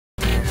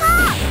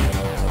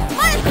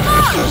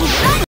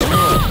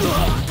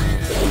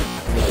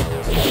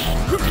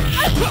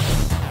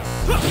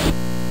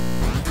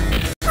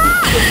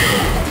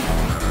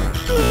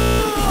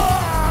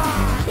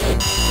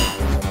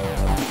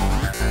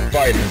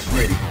Fighters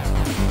ready.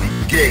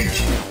 Engage.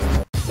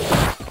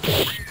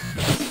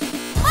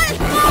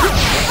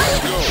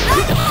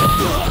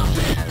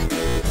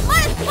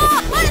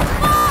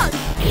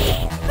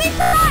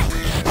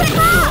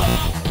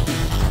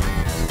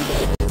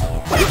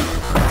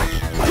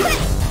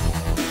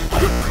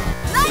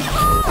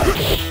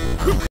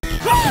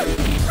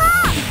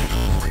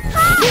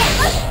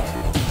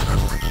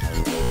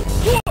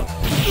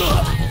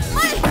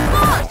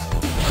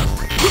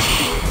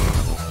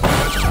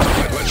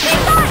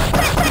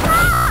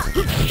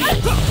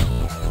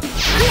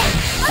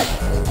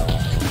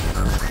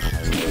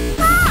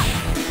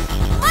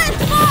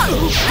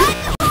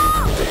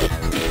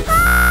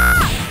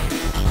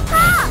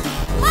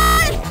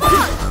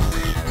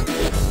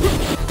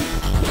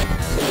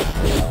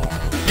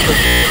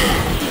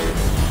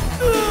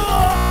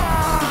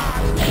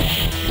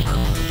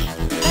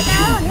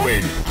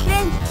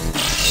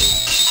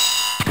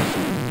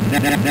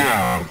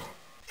 Now,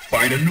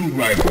 find a new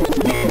rival.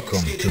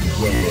 Welcome to the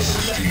world of the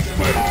street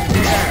fighter.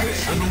 Yeah,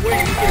 I'm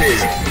waiting for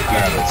this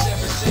battle.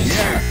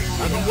 Yeah,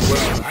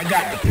 well, I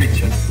got the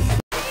picture.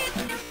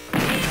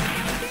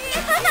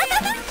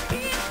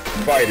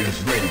 Fighters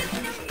ready.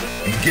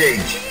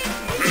 Engage.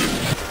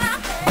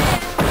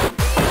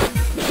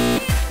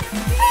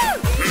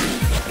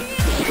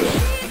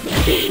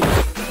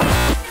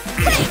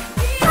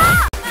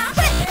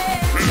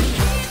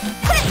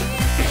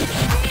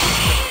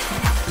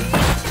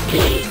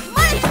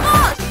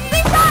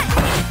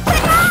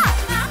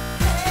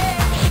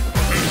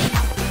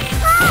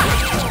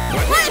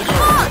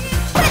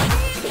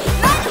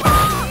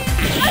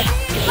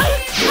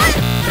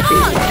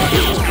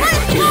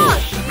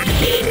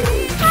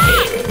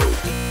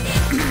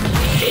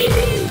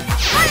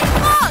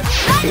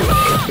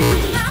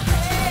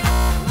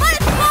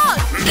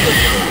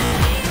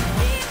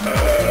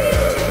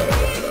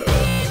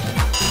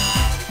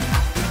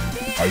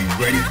 Are you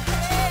ready?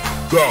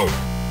 Go!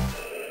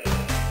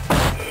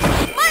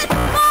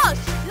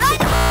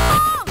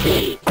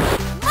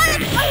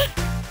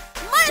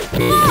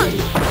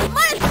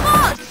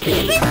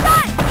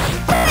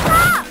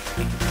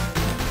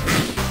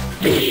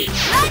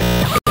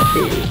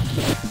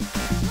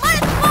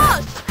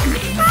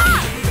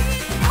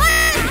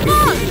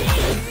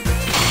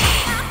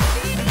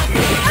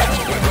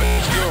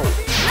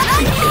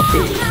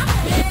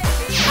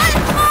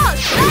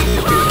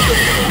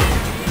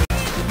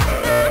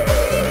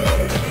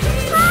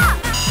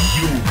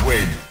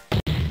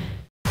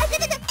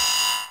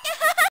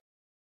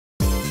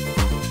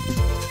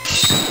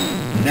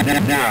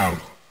 Now,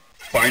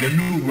 find a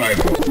new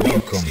rival.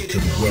 Welcome to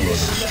the world of the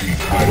street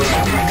fighter.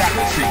 I got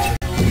the picture.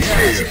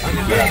 Yeah, I'm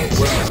battle.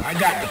 Well, I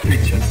got the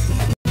picture.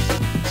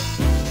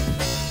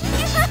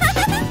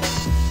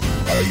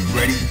 Are you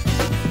ready?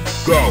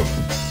 Go!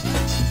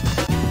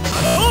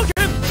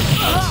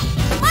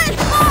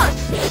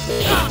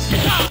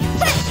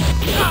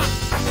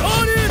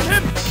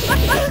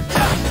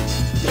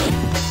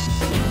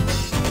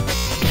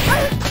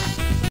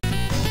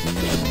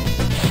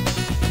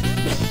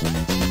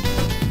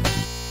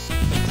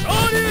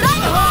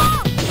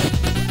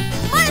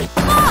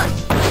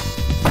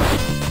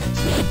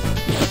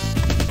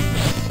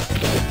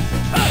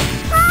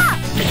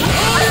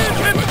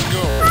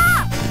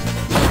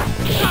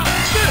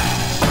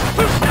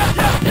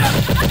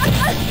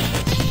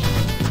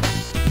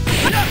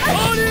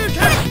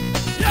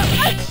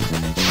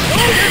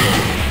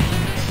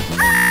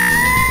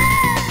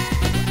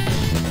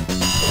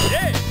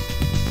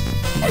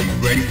 Are you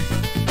ready?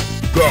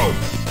 Go!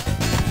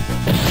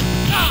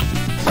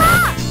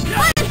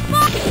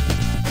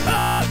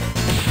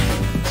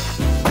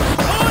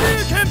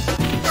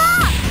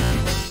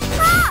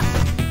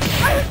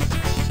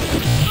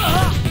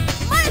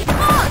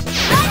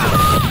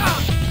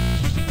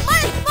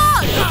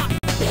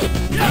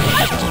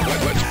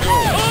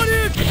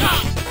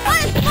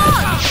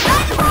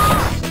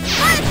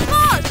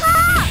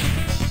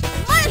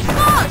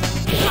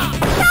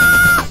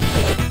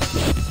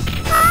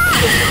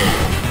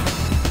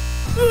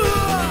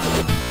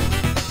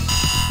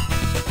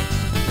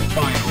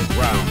 Final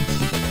round.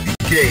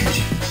 Engage.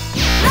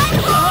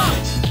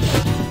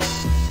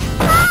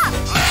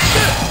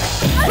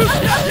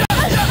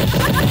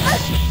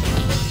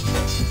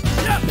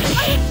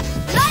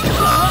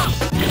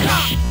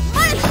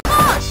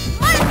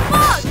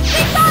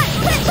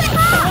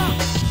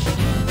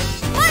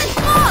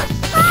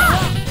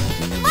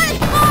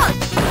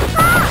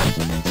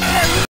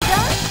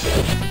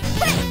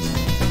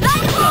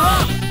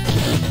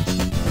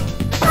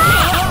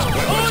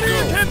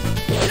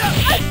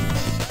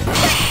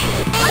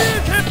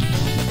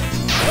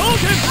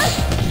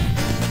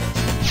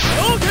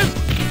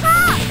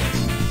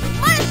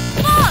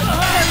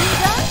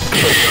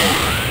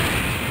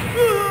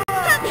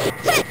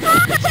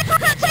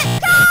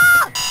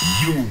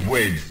 You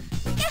win.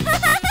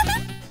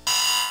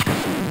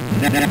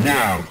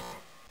 Now,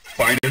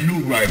 find a new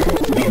rival.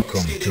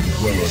 Welcome to the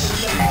world of the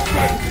Street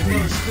Fighter 3.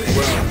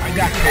 Well, I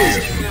got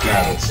pairs for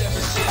battle.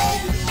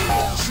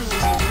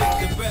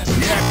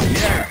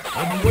 Yeah,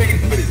 I've been waiting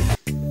for this.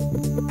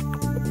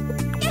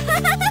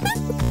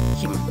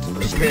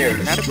 Prepare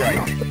to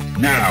strike.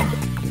 Now.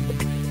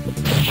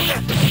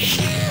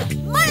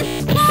 My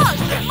spot!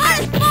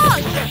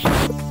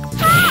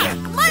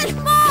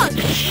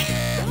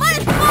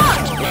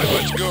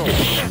 Let's go.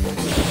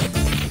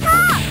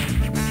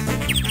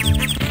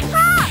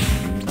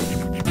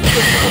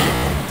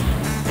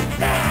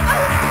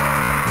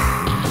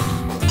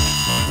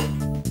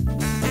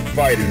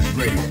 Fighters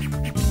ready.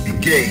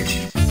 Engage.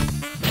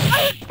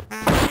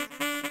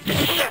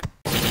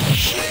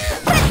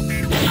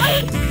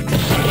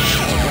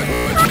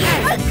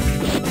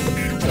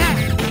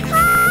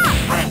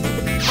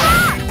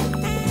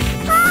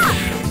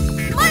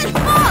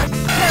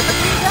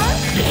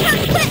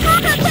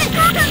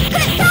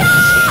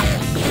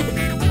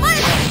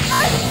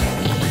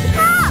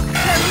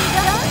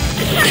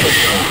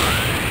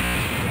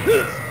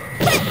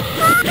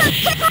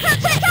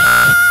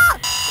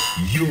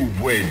 You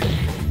win.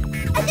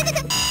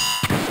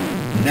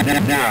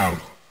 Now,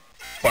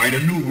 find a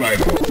new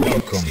rival.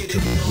 Welcome to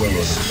the world of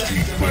the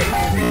Street Fighter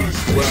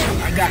 3. Well,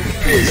 I got the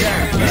pairs.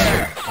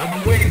 Yeah, I've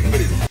been waiting for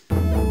this.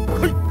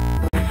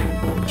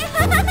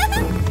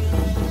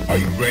 Are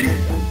you ready?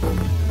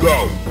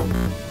 Go!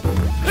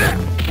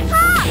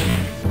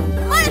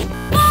 My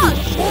spot!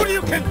 Or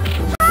you can...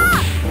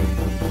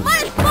 My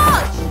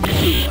spot!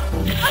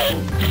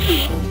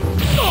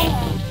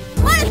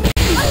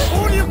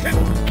 Or you can...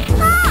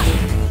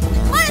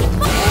 My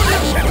spot!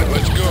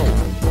 Let's go!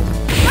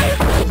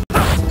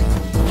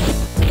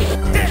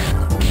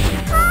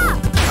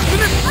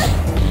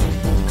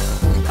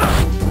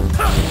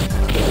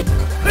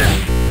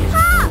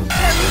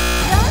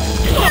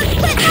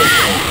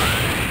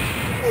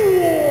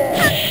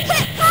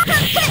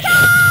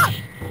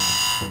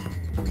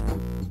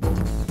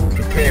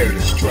 Prepare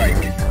to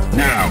strike.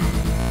 Now!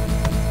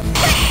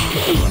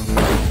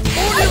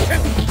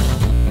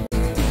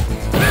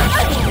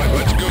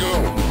 Let's go!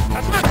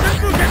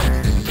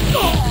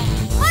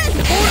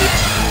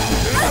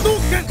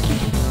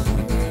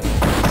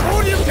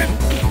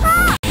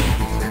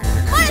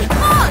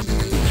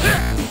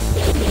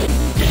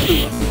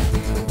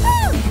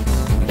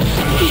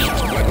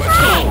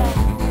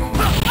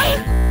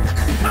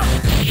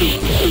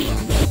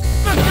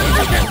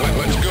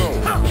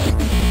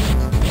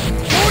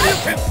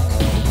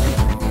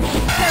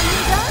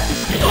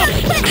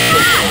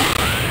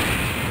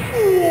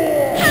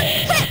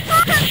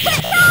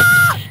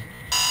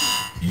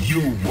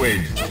 You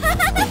win.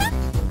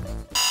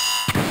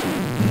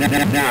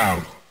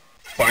 Now,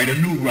 find a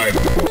new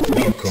rival.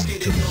 Welcome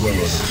to the world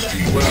of the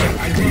Street. Well,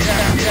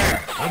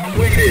 I've been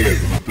waiting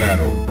for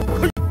battle.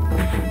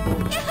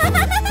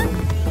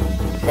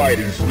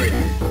 Fighters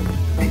ready.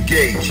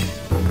 Engage.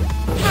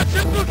 Let's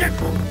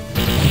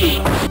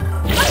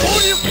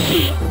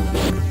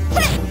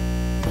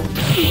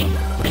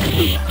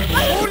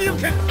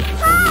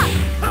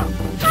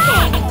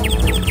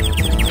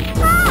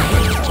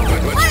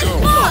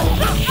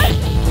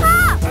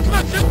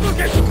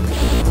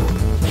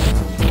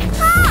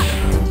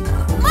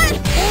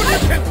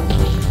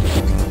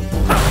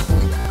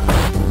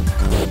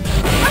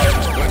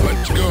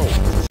go.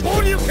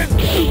 Let's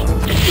go.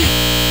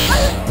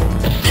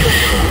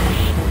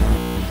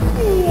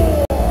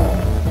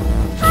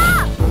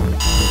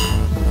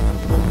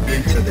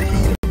 Into the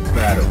heat of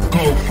battle.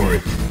 Go for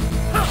it.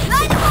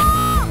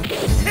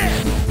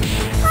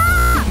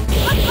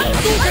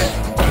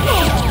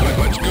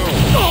 Let's go.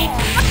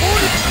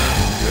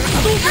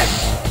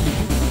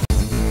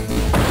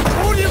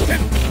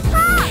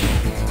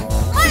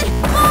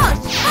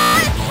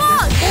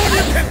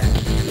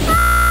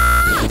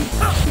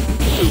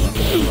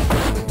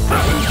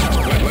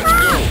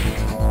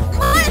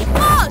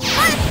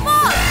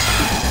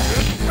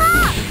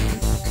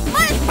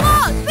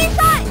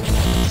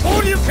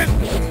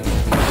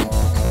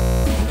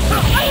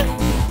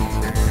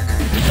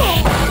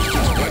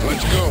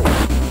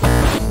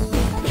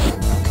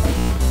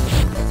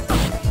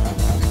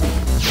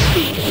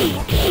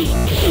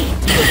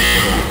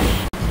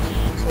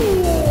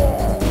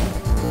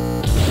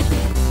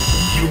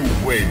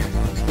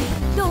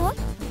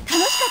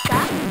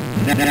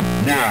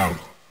 Now,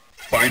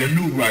 find a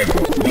new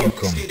rival.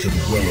 Welcome to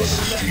the world of the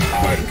Street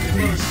Fighter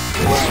 3.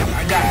 Well,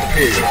 I got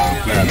pairs for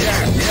battle.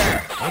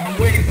 Yeah, I've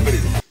been waiting for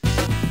this.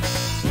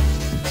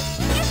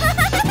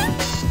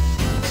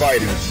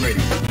 Fighters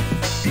ready.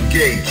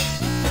 Engage.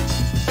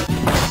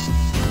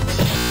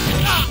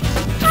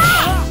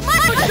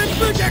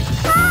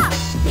 Ha!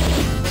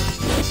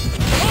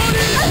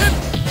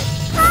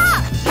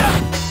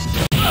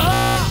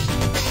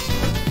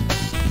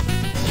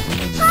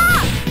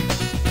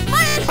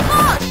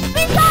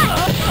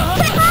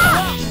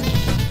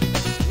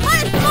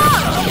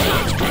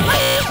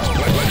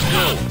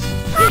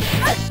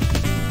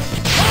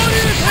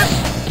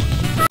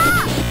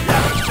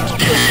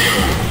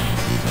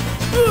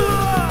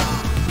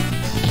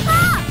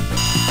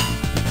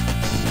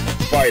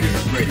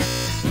 ready.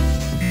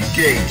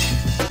 Engage.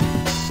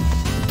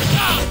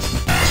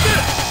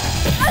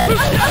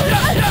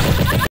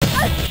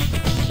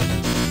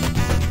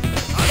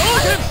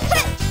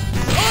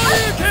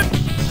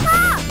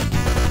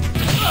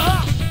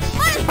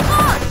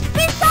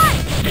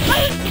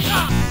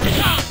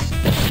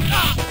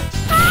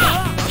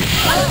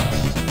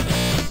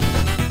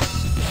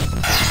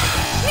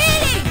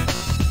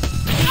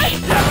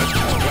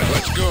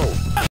 Let's go.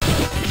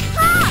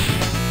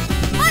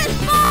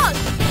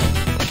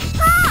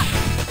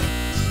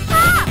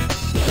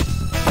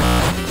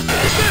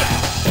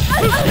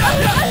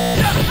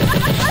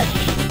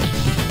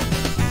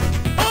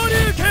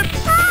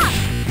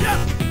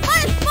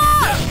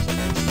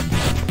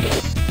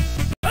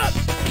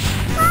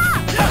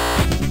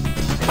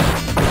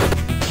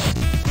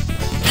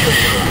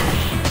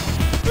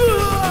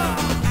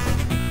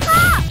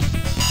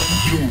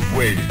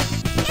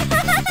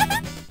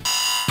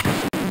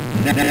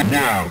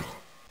 Now,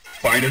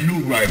 find a new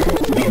rival.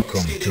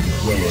 Welcome to the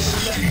world of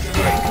Street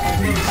Fighter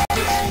 3.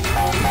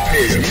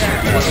 Prepare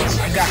yourself.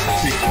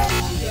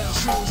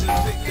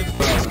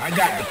 I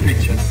got the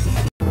picture.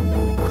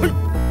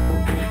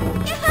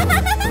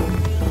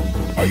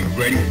 Are you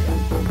ready?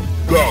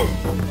 Go!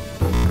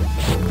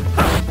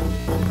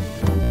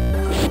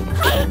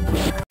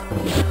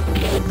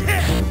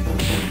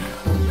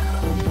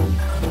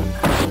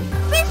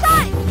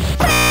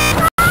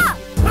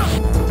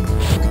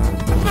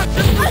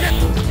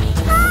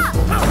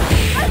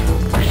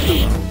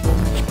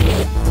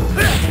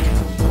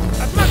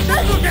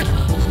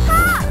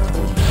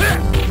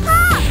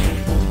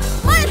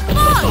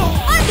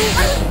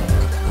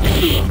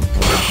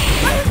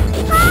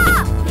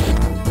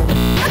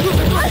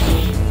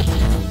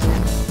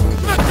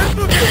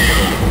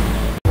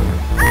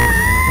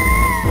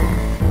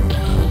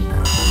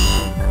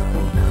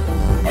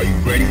 Are you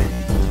ready?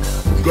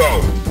 Go!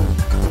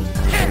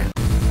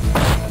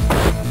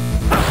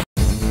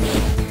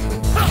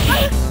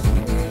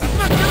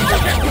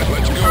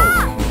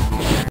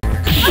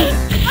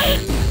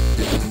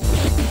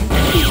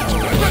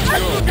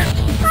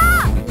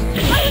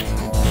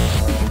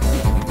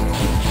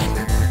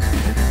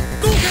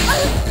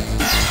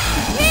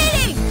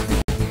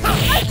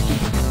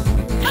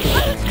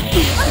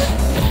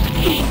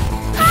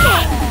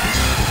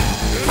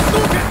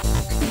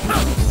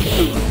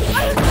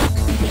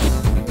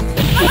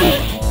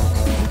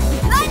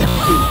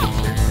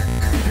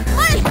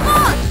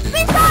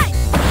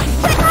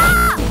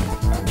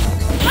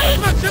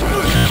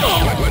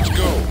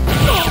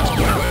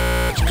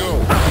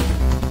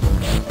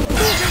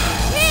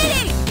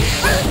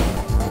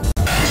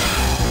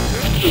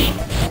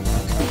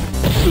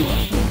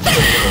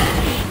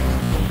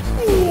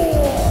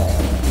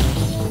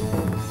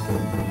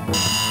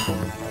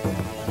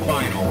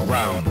 Final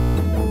round.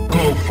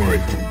 Go for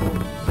it.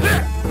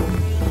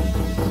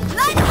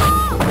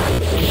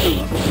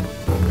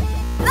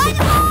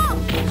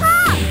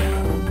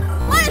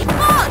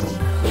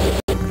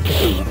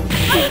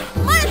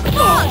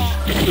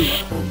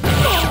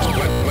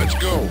 Let's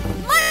go.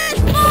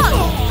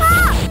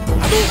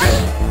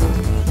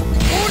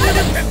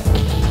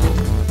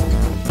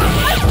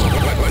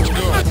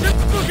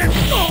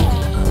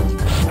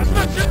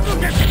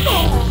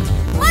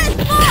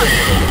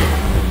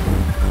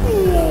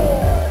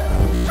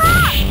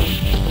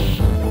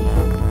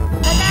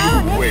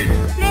 Wait.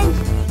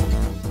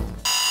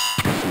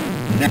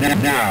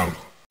 Now,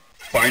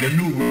 find a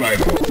new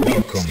rival.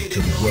 Welcome to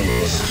the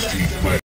world of Street Fighter.